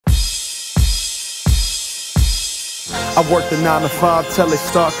I worked a 9 to 5 till they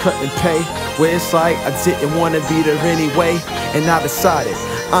start cutting pay. Where it's like I didn't wanna be there anyway, and I decided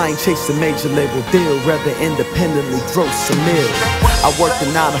I ain't chasing major label deal, rather independently gross some meal. I worked a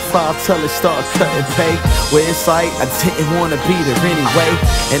 9 to 5 till they start cutting pay. Where it's like I didn't wanna be there anyway,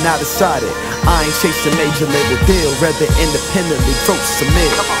 and I decided I ain't chasing major label deal, rather independently gross some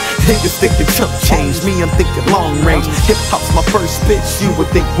meal. Niggas thinking chump change, me I'm thinking long range. Hip-hop's my first bitch, you would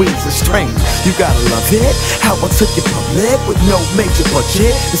think Weeds are strange. You gotta love it, how I took it public with no major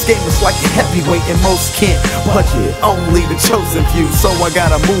budget. This game is like a heavyweight and most can't budget. Only the chosen few, so I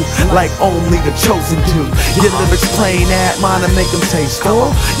gotta move like only the chosen do. Your lyrics plain at mine and make them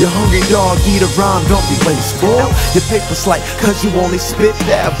tasteful. Your hungry dog eat a rhyme, don't be wasteful. Your paper's like, cause you only spit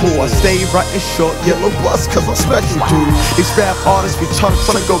that boy. Stay writing short yellow bus, cause I'm special dude. These rap artists be trying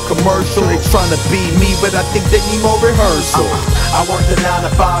to go commercial. They tryna be me, but I think they need more rehearsal. I worked a 9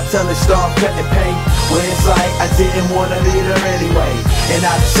 to 5 till they start cutting pay. When it's like I didn't wanna be there anyway, and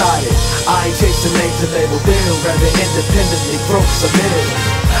I decided I ain't chasing major label deal, rather independently grow some meal.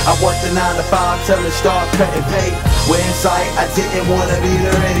 I worked a 9 to 5 till they start cutting pay. When it's like I didn't wanna be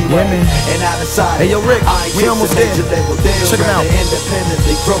there anyway, and I decided, hey yo Rick, I ain't we almost chasing major label deal, check 'em out. rather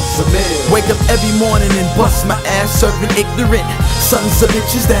independently grow some meal. Wake up every morning and bust my ass serving ignorant sons of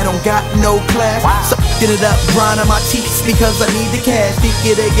bitches that don't got no class. Sucking it up, grinding my teeth because I need the cash. Think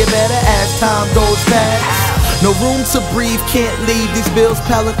they get better as time goes past. No room to breathe, can't leave. These bills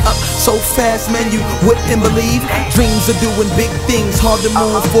piling up so fast, man, you wouldn't believe. Dreams of doing big things, hard to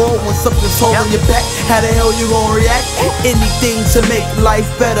move forward when something's holding your back. How the hell you gonna react? Anything to make life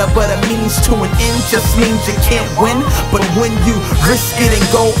better, but a means to an end just means you can't win. But when you risk it and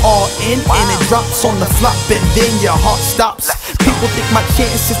go all in, and it drops on the flop, and then your heart stops. People think my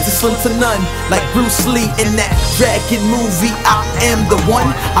chances is slim to none, like Bruce Lee in that Dragon movie. I am the one.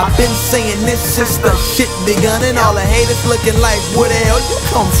 I've been saying this since the shit begun, and all the haters looking like, where the hell you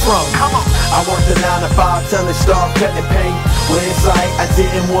come from? I worked a 9 to 5 till they start cutting pay. When it's like I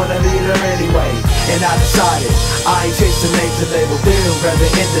didn't wanna be there anyway, and I decided I ain't chasing major label deal, rather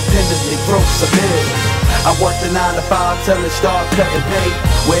independently grow some meal. I worked a 9 to 5 till they start cutting pay.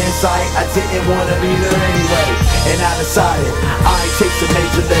 When it's like I didn't wanna be there anyway, and I decided I ain't chasing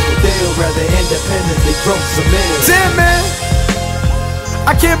major label deal, rather independently grow some meal. Damn, man,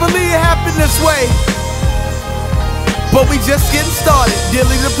 I can't believe it happened this way. But we just getting started,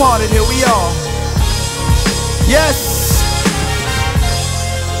 dearly departed, here we are. Yes.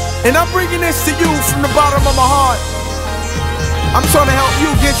 And I'm bringing this to you from the bottom of my heart. I'm trying to help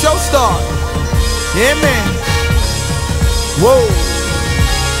you get your start. Yeah, man. Whoa.